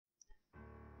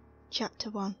Chapter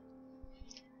 1.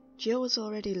 Jill was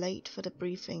already late for the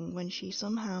briefing when she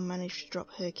somehow managed to drop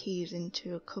her keys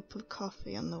into a cup of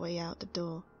coffee on the way out the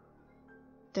door.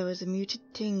 There was a muted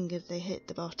ting as they hit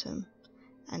the bottom,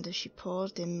 and as she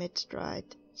paused in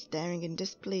mid-stride, staring in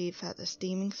disbelief at the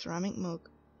steaming ceramic mug,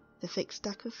 the thick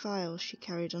stack of files she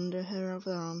carried under her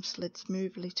other arm slid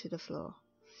smoothly to the floor,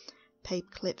 paper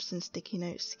clips and sticky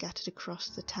notes scattered across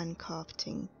the tan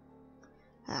carpeting.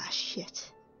 Ah,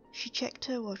 shit. She checked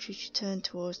her watch as she turned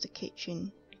towards the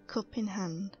kitchen, cup in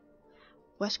hand.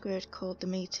 Wesker had called the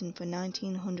meeting for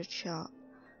 1900 sharp,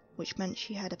 which meant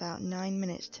she had about 9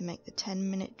 minutes to make the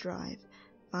 10-minute drive,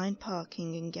 find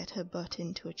parking and get her butt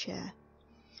into a chair.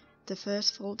 The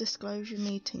first full disclosure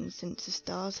meeting since the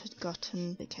stars had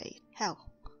gotten the case. Hell,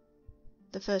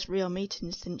 the first real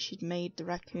meeting since she'd made the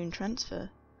raccoon transfer,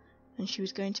 and she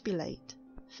was going to be late.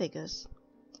 Figures.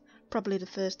 Probably the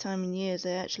first time in years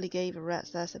I actually gave a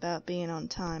rat's ass about being on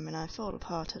time, and I fell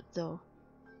apart at the door,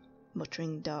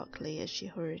 muttering darkly as she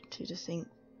hurried to the sink,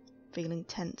 feeling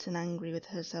tense and angry with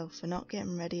herself for not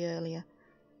getting ready earlier.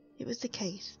 It was the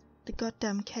case. The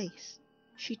goddamn case.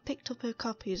 She'd picked up her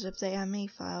copies of the AME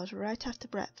files right after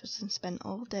breakfast and spent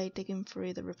all day digging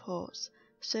through the reports,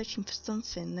 searching for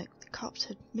something that the cops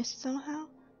had missed somehow,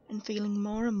 and feeling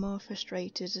more and more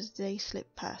frustrated as the days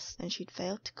slipped past and she'd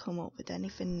failed to come up with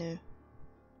anything new.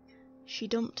 She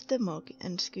dumped the mug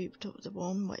and scooped up the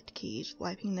warm wet keys,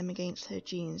 wiping them against her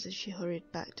jeans as she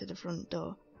hurried back to the front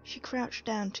door. She crouched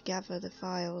down to gather the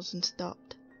files and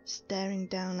stopped, staring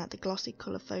down at the glossy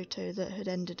colour photo that had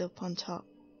ended up on top.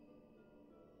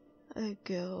 Oh,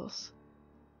 girls.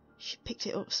 She picked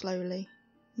it up slowly,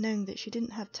 knowing that she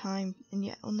didn't have time and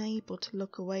yet unable to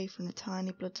look away from the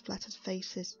tiny blood-splattered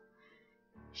faces.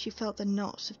 She felt the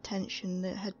knots of tension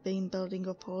that had been building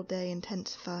up all day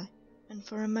intensify, and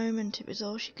for a moment it was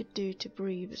all she could do to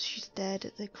breathe as she stared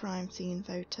at the crime scene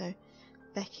photo.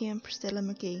 Becky and Priscilla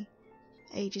McGee,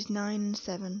 ages 9 and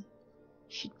 7.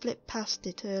 She'd flipped past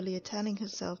it earlier, telling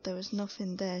herself there was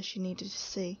nothing there she needed to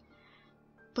see.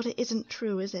 But it isn't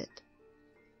true, is it?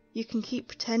 You can keep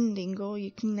pretending, or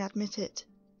you can admit it.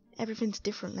 Everything's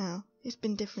different now. It's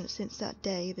been different since that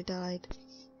day they died.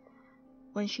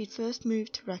 When she'd first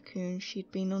moved to Raccoon,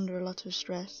 she'd been under a lot of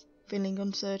stress, feeling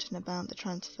uncertain about the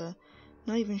transfer,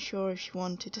 not even sure if she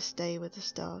wanted to stay with the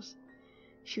stars.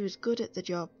 She was good at the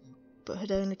job, but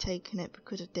had only taken it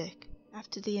because of Dick.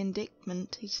 After the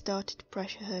indictment, he started to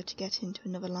pressure her to get into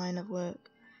another line of work.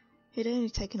 It had only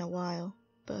taken a while,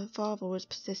 but her father was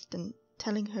persistent,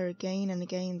 telling her again and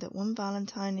again that one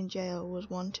Valentine in jail was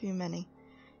one too many,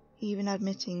 even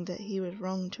admitting that he was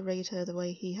wrong to raise her the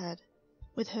way he had.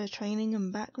 With her training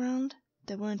and background,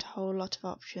 there weren't a whole lot of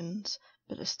options,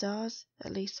 but the stars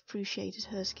at least appreciated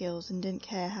her skills and didn't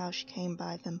care how she came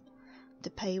by them. The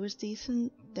pay was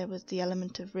decent, there was the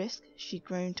element of risk she'd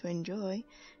grown to enjoy.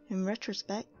 In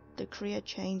retrospect, the career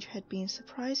change had been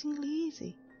surprisingly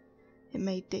easy. It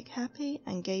made Dick happy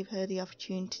and gave her the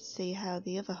opportunity to see how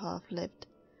the other half lived.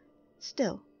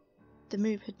 Still, the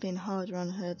move had been harder on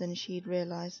her than she'd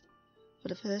realized. For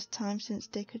the first time since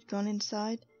Dick had gone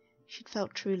inside, she'd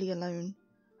felt truly alone,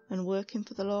 and working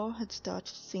for the law had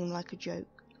started to seem like a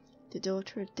joke. The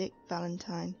daughter of Dick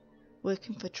Valentine,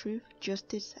 working for truth,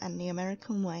 justice, and the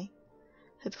American way.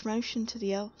 Her promotion to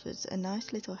the Alphas, a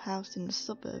nice little house in the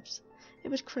suburbs. It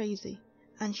was crazy,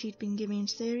 and she'd been giving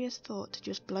serious thought to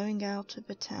just blowing out of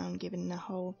the town, giving the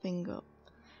whole thing up,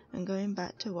 and going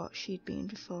back to what she'd been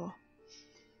before.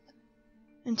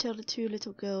 Until the 2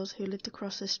 little girls who lived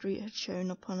across the street had shown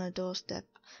up on her doorstep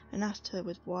and asked her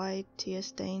with wide,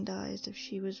 tear-stained eyes if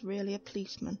she was really a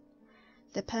policeman.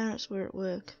 Their parents were at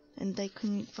work, and they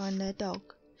couldn't find their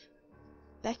dog.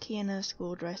 Becky in her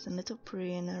school dress and little Prue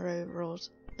in her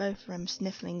overalls, both of them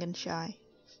sniffling and shy.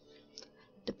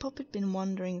 The pup had been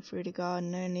wandering through the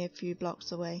garden only a few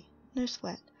blocks away. No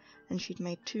sweat, and she'd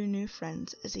made 2 new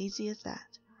friends, as easy as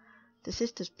that. The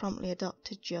sisters promptly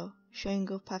adopted Jill,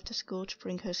 showing up after school to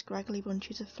bring her scraggly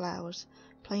bunches of flowers,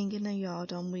 playing in her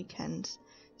yard on weekends,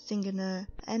 singing her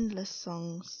endless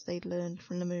songs they'd learned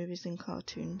from the movies and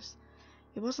cartoons.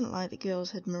 It wasn't like the girls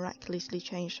had miraculously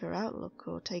changed her outlook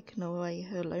or taken away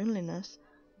her loneliness,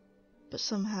 but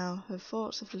somehow her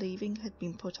thoughts of leaving had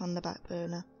been put on the back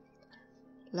burner,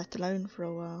 let alone for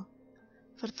a while.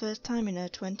 For the first time in her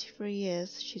 23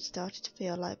 years, she'd started to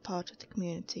feel like part of the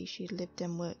community she'd lived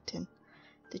and worked in,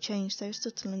 the change so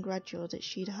subtle and gradual that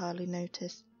she'd hardly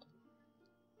noticed.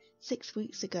 6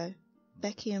 weeks ago,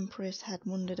 Becky and Pris had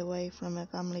wandered away from a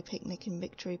family picnic in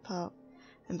Victory Park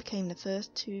and became the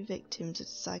first 2 victims of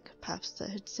the psychopaths that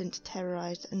had since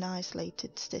terrorized an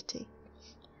isolated city.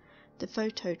 The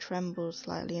photo trembled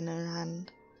slightly in her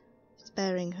hand.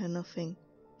 sparing her nothing.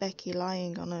 Becky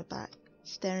lying on her back,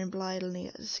 staring blindly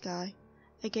at the sky,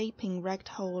 a gaping ragged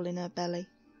hole in her belly.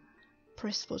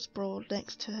 Pris was sprawled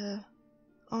next to her,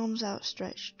 arms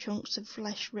outstretched, chunks of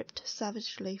flesh ripped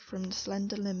savagely from the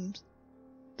slender limbs.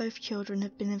 Both children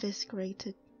had been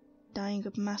eviscerated, dying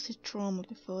of massive trauma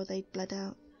before they'd bled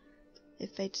out.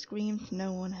 If they'd screamed,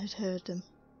 no one had heard them.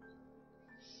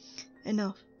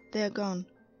 Enough, they are gone,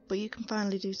 but you can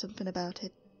finally do something about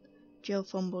it. Jill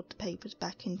fumbled the papers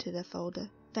back into their folder,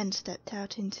 then stepped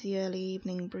out into the early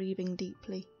evening, breathing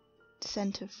deeply. The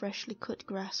scent of freshly cut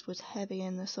grass was heavy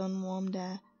in the sun-warmed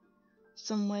air.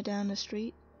 Somewhere down the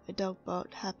street, a dog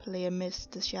barked happily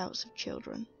amidst the shouts of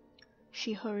children.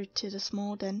 She hurried to the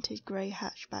small dented grey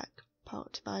hatchback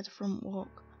parked by the front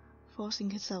walk,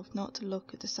 forcing herself not to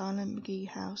look at the silent McGee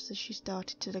house as she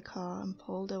started to the car and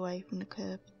pulled away from the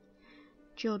curb.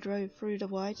 Jill drove through the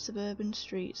wide suburban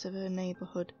streets of her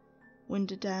neighbourhood,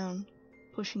 window down,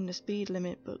 pushing the speed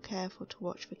limit but careful to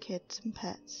watch for kids and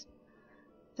pets.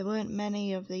 There weren't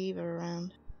many of either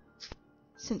around.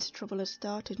 Since the trouble had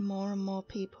started, more and more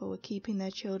people were keeping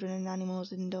their children and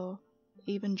animals indoor,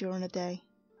 even during the day.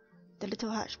 The little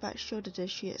hatchback shuddered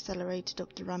as she accelerated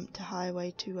up the ramp to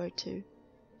Highway 202,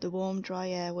 the warm, dry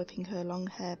air whipping her long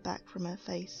hair back from her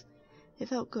face. It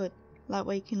felt good, like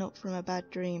waking up from a bad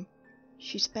dream.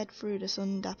 She sped through the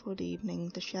sun-dappled evening,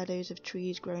 the shadows of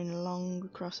trees growing along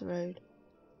across the road.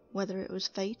 Whether it was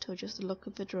fate or just the luck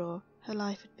of the draw, her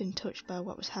life had been touched by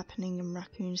what was happening in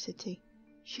Raccoon City.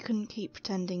 She couldn't keep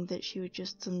pretending that she was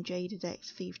just some jaded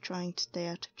ex-thief trying to stay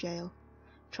out of jail,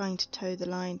 trying to toe the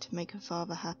line to make her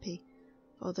father happy,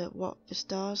 or that what the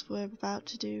stars were about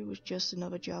to do was just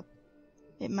another job.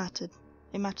 It mattered.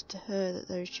 It mattered to her that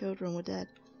those children were dead,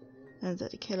 and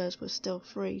that the killers were still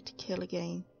free to kill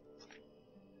again.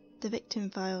 The victim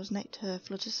files next to her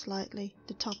fluttered slightly,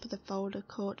 the top of the folder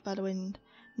caught by the wind,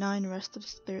 9 restless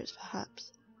spirits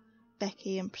perhaps.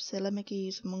 Becky and Priscilla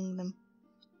McGee's among them.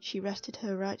 She rested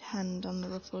her right hand on the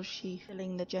ruffled sheath,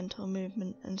 feeling the gentle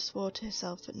movement, and swore to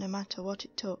herself that no matter what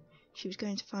it took, she was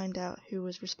going to find out who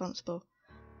was responsible.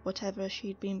 Whatever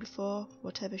she'd been before,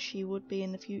 whatever she would be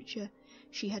in the future,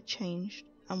 she had changed,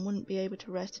 and wouldn't be able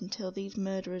to rest until these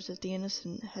murderers of the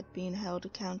innocent had been held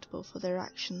accountable for their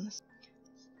actions.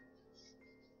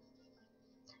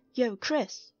 "Yo,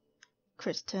 Chris!"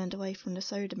 Chris turned away from the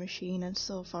soda machine and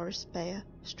saw Forrest Bayer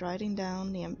striding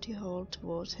down the empty hall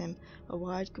towards him, a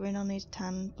wide grin on his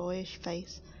tanned, boyish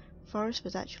face. Forrest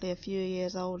was actually a few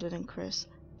years older than Chris,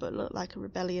 but looked like a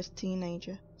rebellious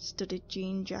teenager. Studded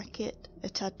jean jacket, a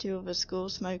tattoo of a school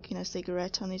smoking a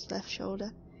cigarette on his left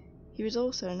shoulder. He was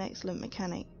also an excellent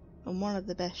mechanic, and one of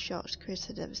the best shots Chris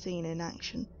had ever seen in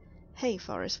action. "Hey,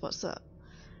 Forrest, what's up?"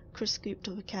 Chris scooped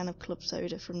up a can of club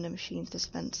soda from the machine's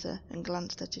dispenser and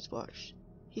glanced at his watch.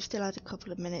 He still had a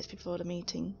couple of minutes before the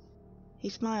meeting. He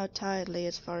smiled tiredly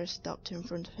as Forrest stopped in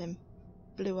front of him,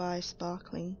 blue eyes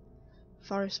sparkling.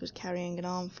 Forrest was carrying an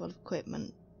armful of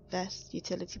equipment, vest,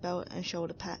 utility belt, and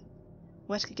shoulder pack.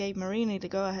 "Wesker gave Marini the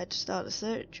go-ahead to start the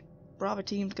search. Bravo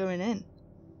team's going in."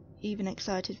 Even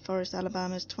excited Forrest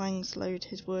Alabama's twang slowed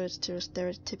his words to a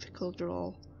stereotypical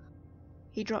drawl.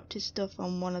 He dropped his stuff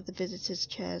on one of the visitors'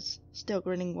 chairs, still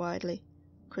grinning widely.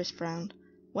 Chris frowned.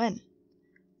 "When?"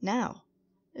 "Now.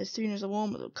 As soon as I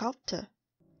warm up the copter."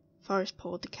 Forrest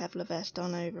pulled the Kevlar vest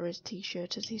on over his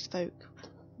t-shirt as he spoke.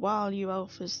 "While you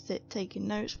alphas sit taking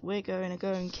notes, we're going to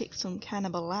go and kick some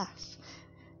cannibal ass.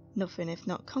 Nothing if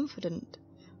not confident.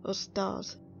 Us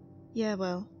stars. Yeah,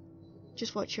 well,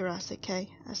 just watch your ass, okay?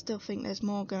 I still think there's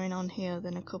more going on here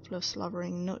than a couple of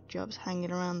slobbering nut jobs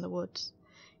hanging around the woods."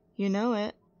 "You know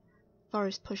it."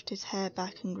 Forrest pushed his hair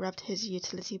back and grabbed his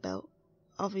utility belt,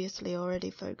 obviously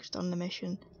already focused on the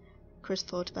mission. Chris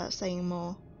thought about saying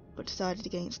more, but decided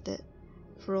against it.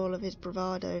 For all of his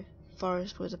bravado,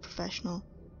 Forrest was a professional.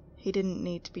 He didn't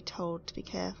need to be told to be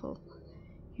careful.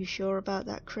 "You sure about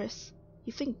that, Chris?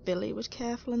 You think Billy was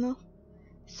careful enough?"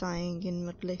 Sighing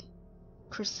inwardly,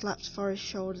 Chris slapped Forrest's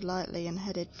shoulder lightly and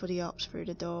headed for the ops through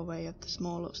the doorway of the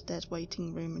small upstairs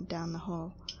waiting room and down the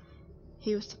hall.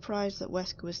 He was surprised that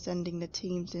Wesker was sending the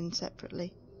teams in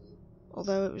separately.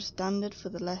 Although it was standard for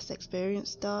the less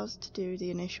experienced stars to do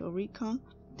the initial recon,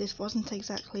 this wasn't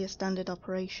exactly a standard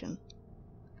operation.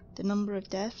 The number of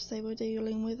deaths they were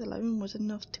dealing with alone was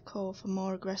enough to call for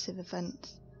more aggressive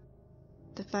events.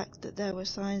 The fact that there were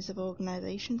signs of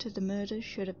organization to the murders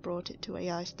should have brought it to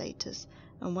AI status,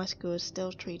 and Wesker was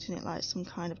still treating it like some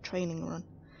kind of training run.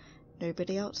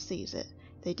 Nobody else sees it.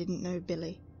 They didn't know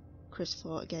Billy. Chris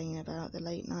thought again about the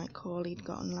late-night call he'd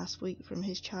gotten last week from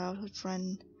his childhood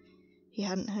friend. He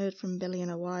hadn't heard from Billy in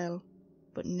a while.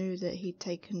 but knew that he'd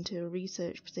taken to a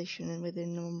research position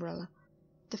within the umbrella,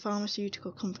 the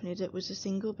pharmaceutical company that was the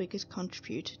single biggest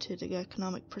contributor to the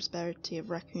economic prosperity of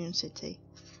Raccoon City.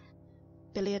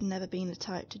 Billy had never been the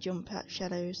type to jump at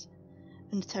shadows,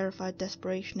 and the terrified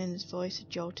desperation in his voice had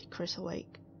jolted Chris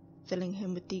awake, filling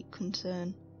him with deep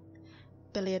concern.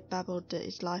 Billy had babbled that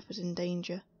his life was in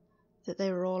danger, that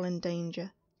they were all in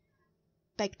danger,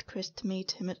 begged Chris to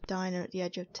meet him at the diner at the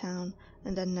edge of town,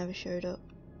 and then never showed up.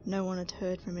 No one had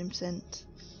heard from him since.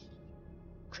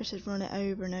 Chris had run it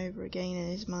over and over again in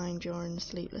his mind during the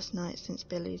sleepless nights since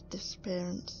Billy's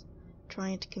disappearance,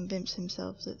 trying to convince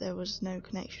himself that there was no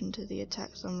connection to the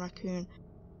attacks on Raccoon,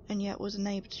 and yet was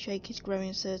unable to shake his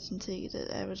growing certainty that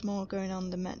there was more going on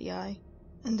than met the eye,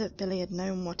 and that Billy had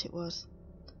known what it was.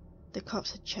 The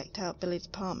cops had checked out Billy's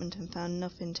apartment and found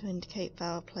nothing to indicate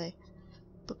foul play,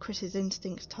 but Chris's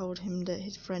instincts told him that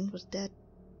his friend was dead,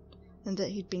 and that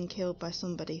he'd been killed by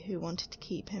somebody who wanted to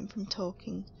keep him from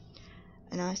talking.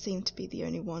 And I seem to be the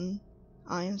only one.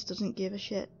 Irons doesn't give a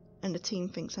shit, and the team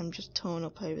thinks I'm just torn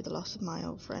up over the loss of my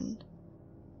old friend.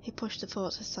 He pushed the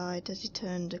thoughts aside as he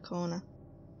turned a corner,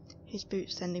 his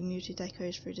boots sending muted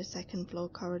echoes through the second-floor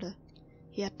corridor.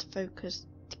 He had to focus,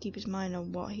 to keep his mind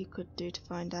on what he could do to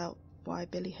find out why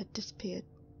Billy had disappeared.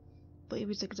 But he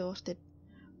was exhausted,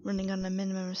 running on a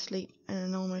minimum of sleep and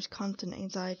an almost constant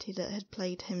anxiety that had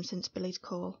plagued him since Billy's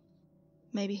call.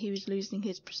 Maybe he was losing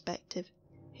his perspective,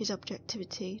 his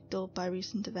objectivity dulled by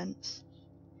recent events.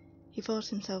 He forced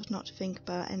himself not to think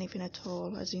about anything at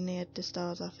all as he neared the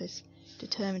Star's office,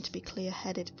 determined to be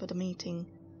clear-headed for the meeting.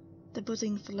 The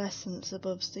buzzing fluorescence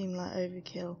above seemed like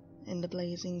overkill in the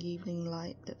blazing evening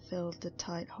light that filled the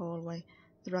tight hallway.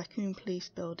 The Raccoon Police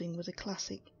Building was a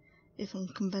classic, if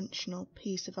unconventional,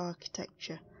 piece of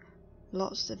architecture,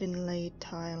 lots of inlaid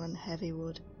tile and heavy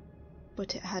wood,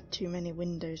 but it had too many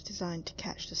windows designed to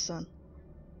catch the sun.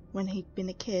 When he'd been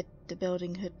a kid, the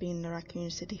building had been the Raccoon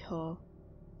City Hall.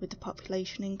 With the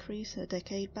population increase a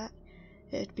decade back,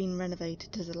 it had been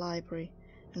renovated as a library,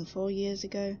 and 4 years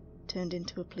ago turned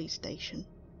into a police station.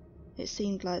 It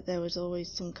seemed like there was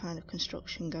always some kind of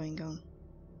construction going on.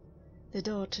 The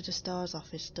door to the Star's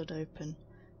office stood open,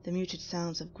 the muted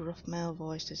sounds of gruff male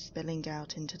voices spilling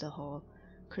out into the hall.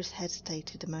 Chris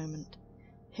hesitated a moment,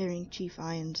 hearing Chief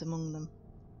Irons among them.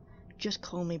 "Just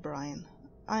call me Brian."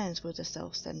 Irons was a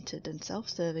self-centered and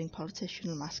self-serving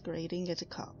politician masquerading as a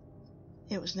cop.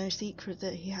 It was no secret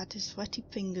that he had his sweaty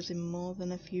fingers in more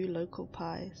than a few local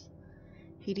pies.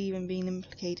 He'd even been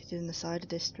implicated in the Cider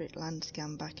District land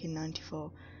scam back in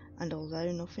 '94, and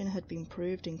although nothing had been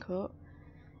proved in court,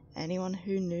 anyone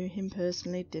who knew him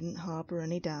personally didn't harbour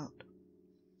any doubt.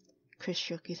 Chris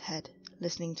shook his head,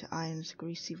 listening to Irons'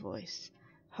 greasy voice.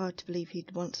 Hard to believe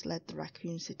he'd once led the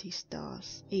Raccoon City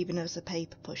Stars, even as a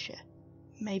paper pusher.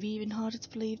 Maybe even harder to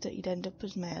believe that he'd end up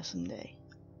as mayor someday.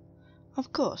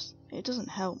 Of course, it doesn't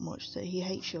help much that he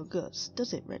hates your guts,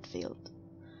 does it, Redfield?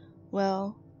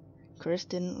 Well, Chris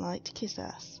didn't like to kiss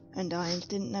ass, and Irons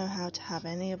didn't know how to have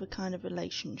any other kind of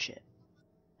relationship.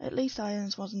 At least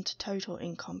Irons wasn't a total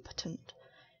incompetent.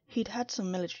 He'd had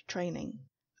some military training.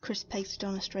 Chris pasted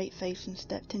on a straight face and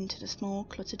stepped into the small,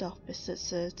 cluttered office that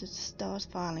served as the Star's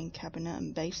filing cabinet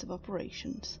and base of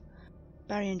operations.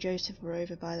 Barry and Joseph were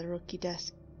over by the rookie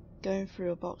desk, going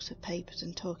through a box of papers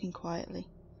and talking quietly.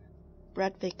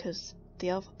 Brad Vickers, the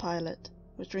Alpha pilot,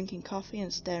 was drinking coffee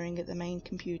and staring at the main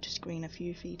computer screen a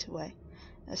few feet away,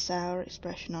 a sour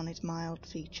expression on his mild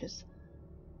features.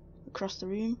 Across the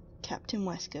room, Captain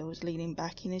Wesker was leaning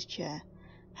back in his chair,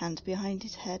 hands behind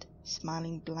his head,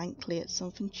 smiling blankly at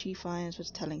something Chief Irons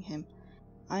was telling him.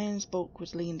 Irons' bulk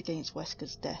was leaned against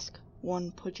Wesker's desk,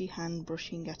 one pudgy hand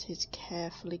brushing at his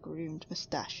carefully groomed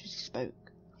moustache as he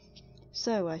spoke.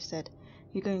 "So," I said,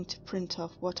 "you're going to print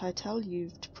off what I tell you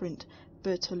to print,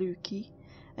 Bertolucci,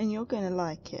 and you're going to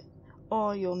like it,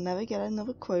 or you'll never get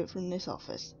another quote from this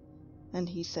office." And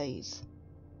he says,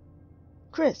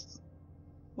 "Chris!"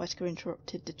 Wesker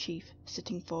interrupted the chief,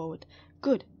 sitting forward.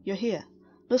 "Good, you're here.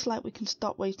 Looks like we can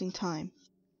stop wasting time."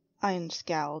 Irons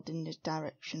scowled in his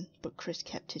direction, but Chris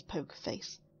kept his poker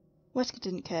face. Wesker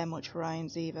didn't care much for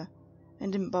Irons either,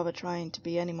 and didn't bother trying to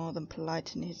be any more than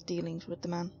polite in his dealings with the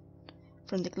man.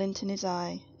 From the glint in his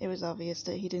eye, it was obvious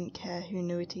that he didn't care who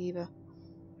knew it either.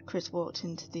 Chris walked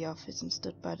into the office and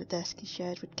stood by the desk he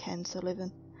shared with Ken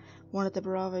Sullivan, one of the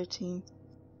Bravo team.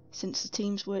 Since the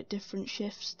teams worked different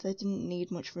shifts, they didn't need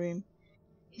much room.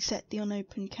 He set the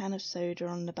unopened can of soda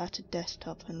on the battered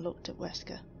desktop and looked at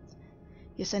Wesker.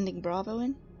 "You're sending Bravo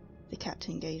in?" The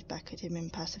captain gazed back at him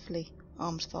impassively,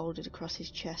 arms folded across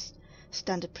his chest.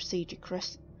 "Standard procedure,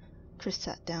 Chris." Chris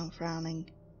sat down, frowning.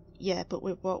 Yeah, but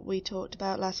with what we talked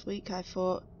about last week, I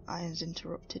thought... Irons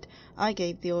interrupted. I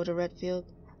gave the order, Redfield.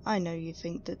 I know you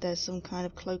think that there's some kind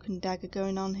of cloak and dagger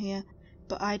going on here,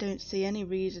 but I don't see any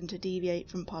reason to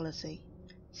deviate from policy.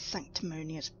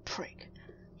 Sanctimonious prick.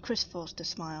 Chris forced a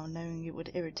smile, knowing it would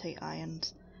irritate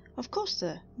Irons. Of course,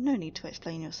 sir. No need to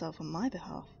explain yourself on my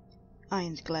behalf.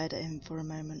 Irons glared at him for a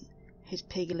moment, his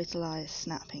piggy little eyes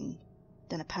snapping,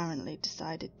 then apparently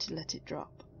decided to let it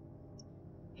drop.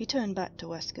 He turned back to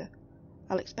Wesker.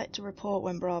 I'll expect a report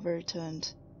when Bravo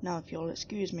returns. Now if you'll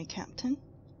excuse me, Captain.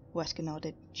 Wesker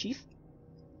nodded. Chief?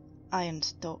 Irons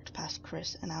stalked past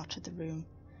Chris and out of the room.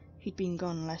 He'd been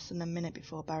gone less than a minute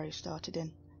before Barry started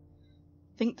in.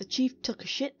 Think the Chief took a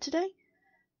shit today?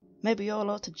 Maybe you all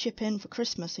ought to chip in for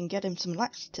Christmas and get him some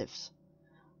laxatives.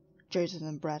 Joseph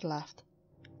and Brad laughed,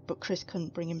 but Chris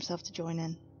couldn't bring himself to join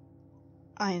in.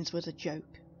 Irons was a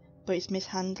joke, but his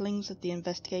mishandlings of the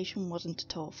investigation wasn't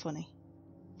at all funny.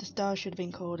 The Stars should have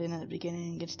been called in at the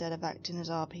beginning instead of acting as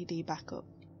RPD backup.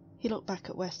 He looked back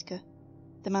at Wesker,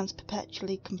 the man's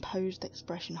perpetually composed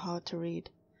expression hard to read.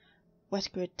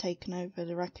 Wesker had taken over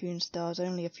the Raccoon Stars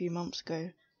only a few months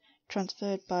ago,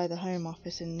 transferred by the Home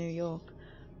Office in New York,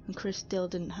 and Chris still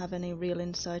didn't have any real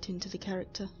insight into the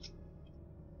character.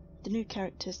 The new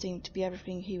character seemed to be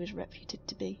everything he was reputed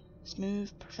to be,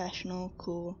 smooth, professional,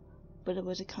 cool, but there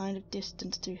was a kind of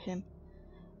distance to him,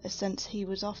 a sense he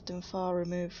was often far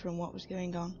removed from what was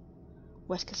going on.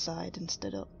 Wesker sighed and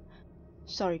stood up.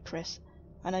 Sorry, Chris.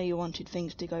 I know you wanted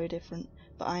things to go different,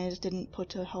 but Irons didn't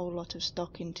put a whole lot of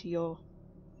stock into your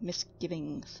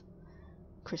misgivings.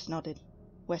 Chris nodded.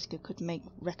 Wesker could make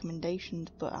recommendations,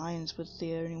 but Irons was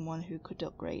the only one who could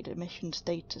upgrade a mission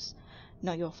status.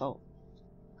 Not your fault.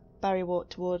 Barry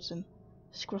walked towards him,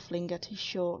 scruffling at his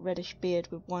short, reddish beard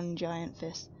with one giant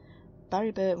fist.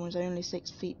 Barry Burton was only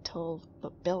 6 feet tall,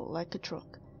 but built like a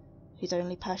truck. His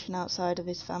only passion outside of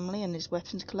his family and his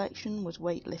weapons collection was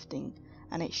weightlifting,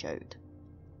 and it showed.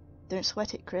 Don't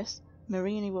sweat it, Chris.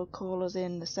 Marini will call us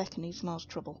in the second he smells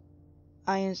trouble.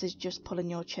 Irons is just pulling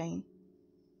your chain.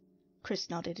 Chris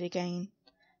nodded again,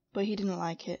 but he didn't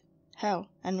like it. Hell,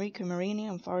 Enrico Marini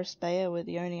and Forrest Bayer were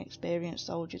the only experienced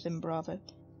soldiers in Bravo.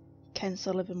 Ken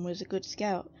Sullivan was a good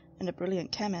scout and a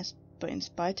brilliant chemist, but in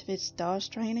spite of his STARS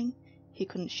training, he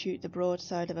couldn't shoot the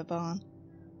broadside of a barn.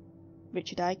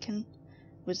 Richard Aiken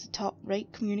was the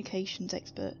top-rate communications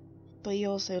expert, but he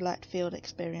also lacked field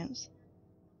experience.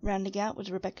 Rounding out was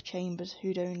Rebecca Chambers,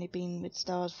 who'd only been with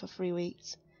STARS for 3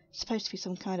 weeks, supposed to be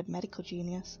some kind of medical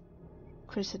genius.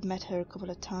 Chris had met her a couple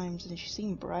of times and she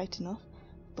seemed bright enough,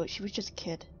 but she was just a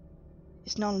kid.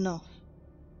 It's not enough.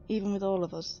 Even with all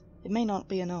of us, it may not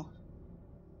be enough.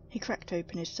 He cracked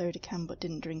open his soda can but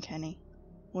didn't drink any,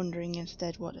 wondering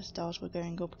instead what the Stars were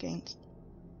going up against.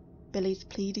 Billy's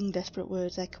pleading, desperate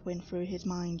words echoing through his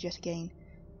mind yet again.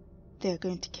 They are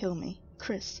going to kill me.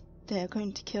 Chris, they are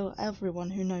going to kill everyone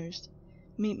who knows.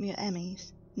 Meet me at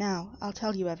Emmy's. Now, I'll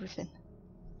tell you everything.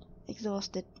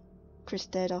 Exhausted, Chris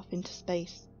stared off into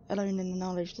space, alone in the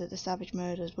knowledge that the savage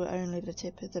murders were only the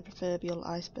tip of the proverbial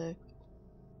iceberg.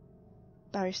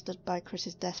 Barry stood by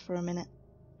Chris's desk for a minute,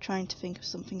 trying to think of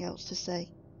something else to say,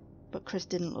 but Chris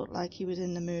didn't look like he was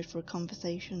in the mood for a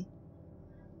conversation.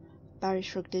 Barry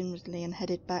shrugged inwardly and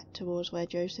headed back towards where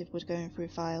Joseph was going through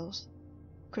files.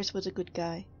 Chris was a good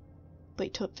guy, but he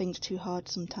took things too hard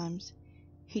sometimes.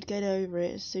 He'd get over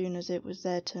it as soon as it was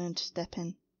their turn to step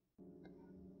in.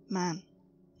 Man,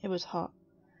 it was hot.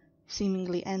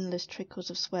 Seemingly endless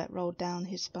trickles of sweat rolled down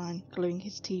his spine, gluing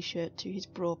his t-shirt to his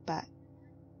broad back.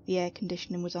 The air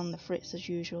conditioning was on the fritz as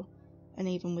usual, and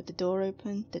even with the door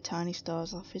open, the tiny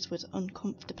Stars office was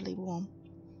uncomfortably warm.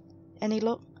 Any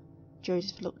luck?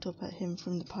 Joseph looked up at him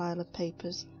from the pile of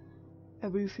papers, a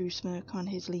rueful smirk on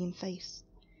his lean face.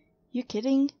 You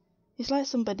kidding? It's like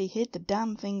somebody hid the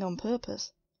damn thing on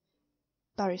purpose.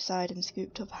 Barry sighed and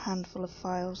scooped up a handful of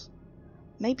files.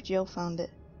 Maybe Jill found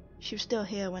it. She was still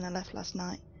here when I left last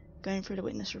night, going through the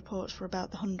witness reports for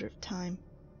about the 100th time.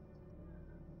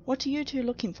 What are you two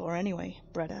looking for, anyway?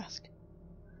 Brad asked.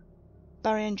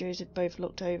 Barry and Joseph both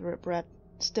looked over at Brad,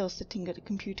 still sitting at the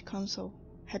computer console,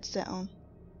 headset on.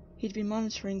 He'd been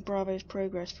monitoring Bravo's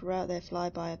progress throughout their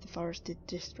flyby of the forested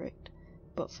district,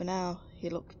 but for now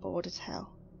he looked bored as hell.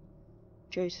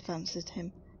 Joseph answered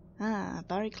him.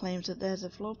 Barry claims that there's a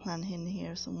floor plan in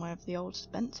here somewhere of the old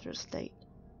Spencer estate,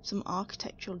 some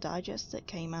architectural digest that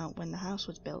came out when the house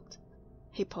was built.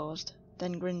 He paused,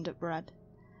 then grinned at Brad.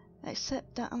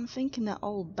 Except that I'm thinking that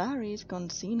old Barry's gone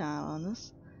senile on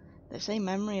us. They say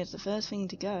memory is the first thing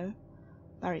to go.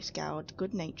 Barry scowled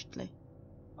good-naturedly.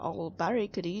 Old Barry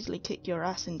could easily kick your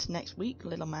ass into next week,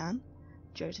 little man.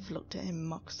 Joseph looked at him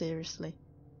mock seriously.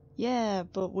 Yeah,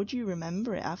 but would you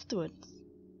remember it afterwards?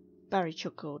 Barry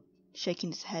chuckled, shaking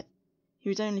his head. He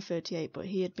was only 38, but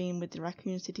he had been with the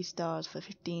Raccoon City Stars for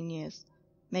 15 years,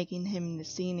 making him the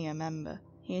senior member.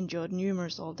 He endured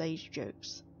numerous old-age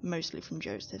jokes, mostly from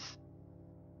Joseph.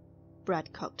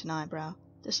 Brad cocked an eyebrow.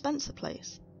 The Spencer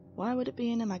place? Why would it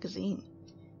be in a magazine?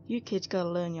 You kids gotta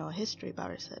learn your history,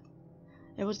 Barry said.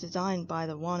 It was designed by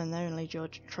the one and only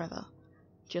George Trevor,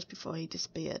 just before he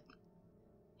disappeared.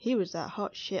 He was that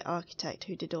hot shit architect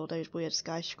who did all those weird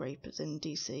skyscrapers in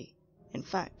DC. In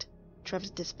fact, Trevor's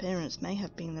disappearance may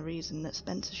have been the reason that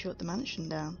Spencer shut the mansion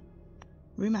down.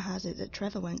 Rumour has it that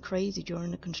Trevor went crazy during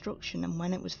the construction, and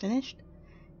when it was finished,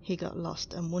 he got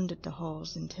lost and wandered the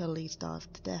halls until he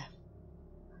starved to death.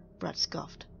 Brad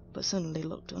scoffed, but suddenly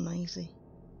looked uneasy.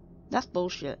 That's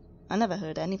bullshit. I never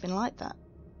heard anything like that.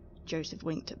 Joseph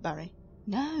winked at Barry.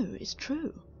 No, it's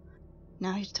true.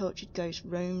 Now his tortured ghost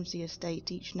roams the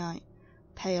estate each night,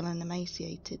 pale and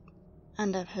emaciated,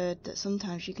 and I've heard that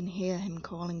sometimes you can hear him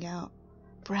calling out,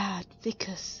 "Brad,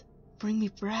 Vickers! Bring me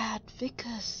Brad,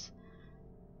 Vickers!"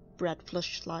 Brad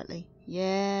flushed slightly.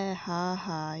 Yeah, ha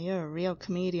ha, you're a real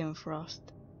comedian, Frost.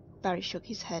 Barry shook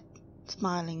his head,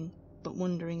 smiling, but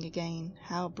wondering again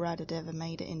how Brad had ever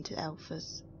made it into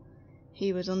Alphas.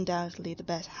 He was undoubtedly the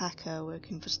best hacker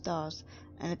working for Stars,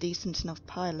 and a decent enough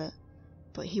pilot,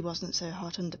 but he wasn't so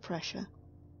hot under pressure.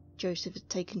 Joseph had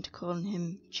taken to calling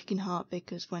him Chicken Heart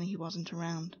Vickers when he wasn't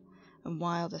around, and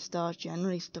while the Stars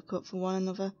generally stuck up for one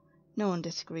another, no one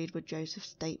disagreed with Joseph's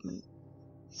statement.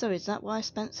 So is that why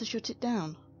Spencer shut it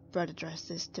down? Brad addressed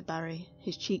this to Barry,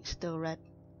 his cheeks still red.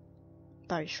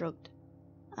 Barry shrugged.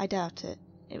 I doubt it.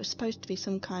 It was supposed to be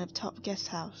some kind of top guest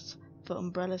house for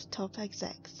Umbrella's top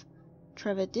execs.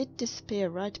 Trevor did disappear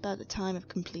right about the time of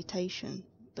completion,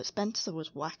 but Spencer was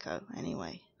wacko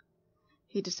anyway.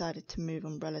 He decided to move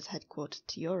Umbrella's headquarters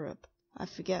to Europe, I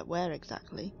forget where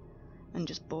exactly, and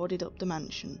just boarded up the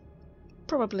mansion.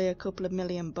 Probably a couple of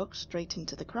 $1,000,000 straight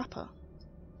into the crapper.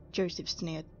 Joseph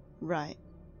sneered. Right.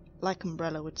 Like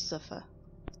Umbrella would suffer.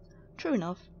 True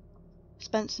enough.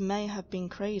 Spencer may have been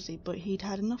crazy, but he'd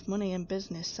had enough money and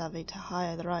business savvy to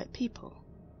hire the right people.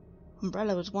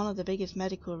 Umbrella was one of the biggest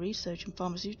medical research and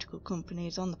pharmaceutical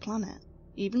companies on the planet.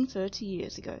 Even 30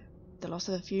 years ago, the loss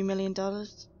of a few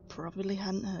 $1,000,000 probably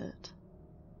hadn't hurt.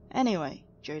 Anyway,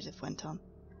 Joseph went on,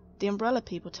 the Umbrella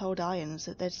people told Irons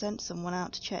that they'd sent someone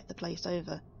out to check the place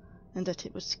over, and that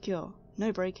it was secure,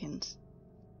 no break-ins.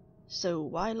 So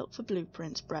why look for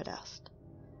blueprints? Brad asked.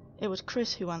 It was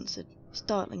Chris who answered,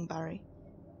 startling Barry.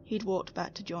 He'd walked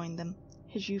back to join them,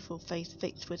 his youthful face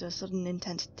fixed with a sudden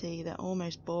intensity that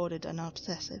almost bordered on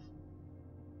obsessive.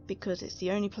 Because it's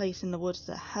the only place in the woods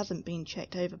that hasn't been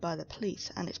checked over by the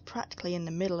police, and it's practically in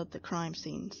the middle of the crime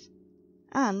scenes.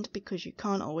 And because you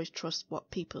can't always trust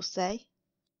what people say.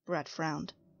 Brad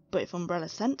frowned. But if Umbrella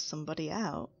sent somebody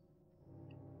out...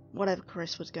 Whatever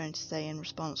Chris was going to say in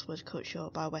response was cut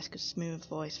short by Wesker's smooth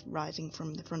voice rising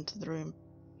from the front of the room.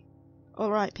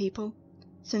 All right, people.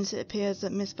 Since it appears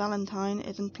that Miss Valentine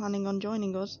isn't planning on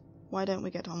joining us, why don't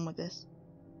we get on with this?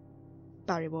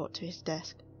 Barry walked to his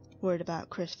desk, worried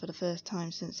about Chris for the first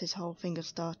time since this whole thing had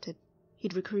started.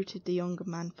 He'd recruited the younger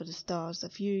man for the Stars a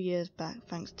few years back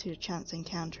thanks to a chance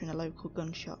encounter in a local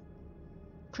gun shop.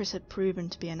 Chris had proven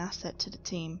to be an asset to the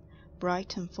team,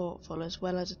 bright and thoughtful as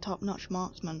well as a top-notch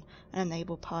marksman and an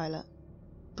able pilot.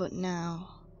 But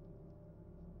now...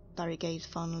 Barry gazed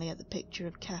fondly at the picture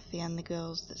of Kathy and the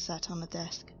girls that sat on the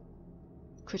desk.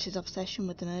 Chris's obsession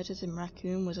with the murders in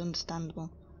Raccoon was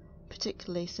understandable,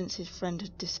 particularly since his friend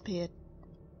had disappeared.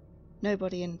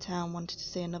 Nobody in the town wanted to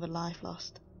see another life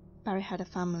lost. Barry had a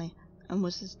family and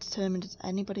was as determined as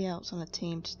anybody else on the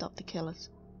team to stop the killers,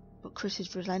 but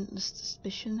Chris's relentless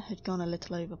suspicion had gone a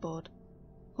little overboard.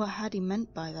 What had he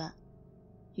meant by that?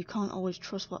 You can't always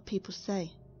trust what people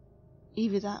say.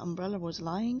 Either that Umbrella was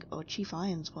lying, or Chief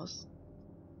Irons was.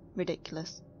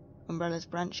 Ridiculous. Umbrella's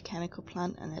branch chemical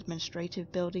plant and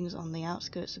administrative buildings on the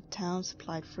outskirts of town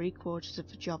supplied 3/4 of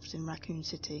the jobs in Raccoon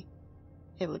City.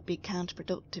 It would be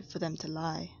counterproductive for them to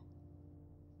lie.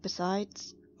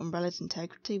 Besides, Umbrella's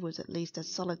integrity was at least as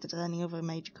solid as any other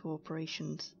major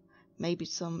corporation's. Maybe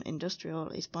some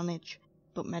industrial espionage,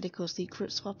 but medical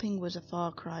secret swapping was a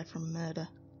far cry from murder.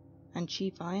 And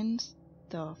Chief Irons,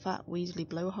 though a fat Weasley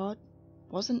blowhard,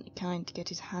 wasn't the kind to get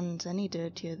his hands any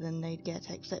dirtier than they'd get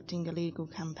accepting illegal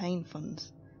campaign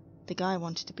funds. The guy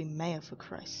wanted to be mayor, for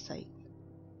Christ's sake.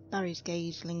 Barry's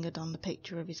gaze lingered on the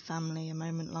picture of his family a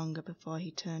moment longer before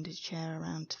he turned his chair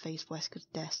around to face Wesker's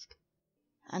desk,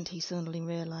 and he suddenly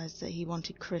realized that he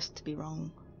wanted Chris to be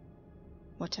wrong.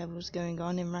 Whatever was going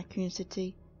on in Raccoon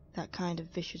City, that kind of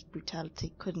vicious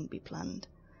brutality couldn't be planned,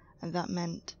 and that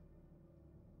meant...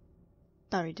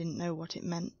 Barry didn't know what it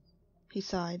meant. He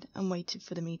sighed and waited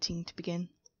for the meeting to begin.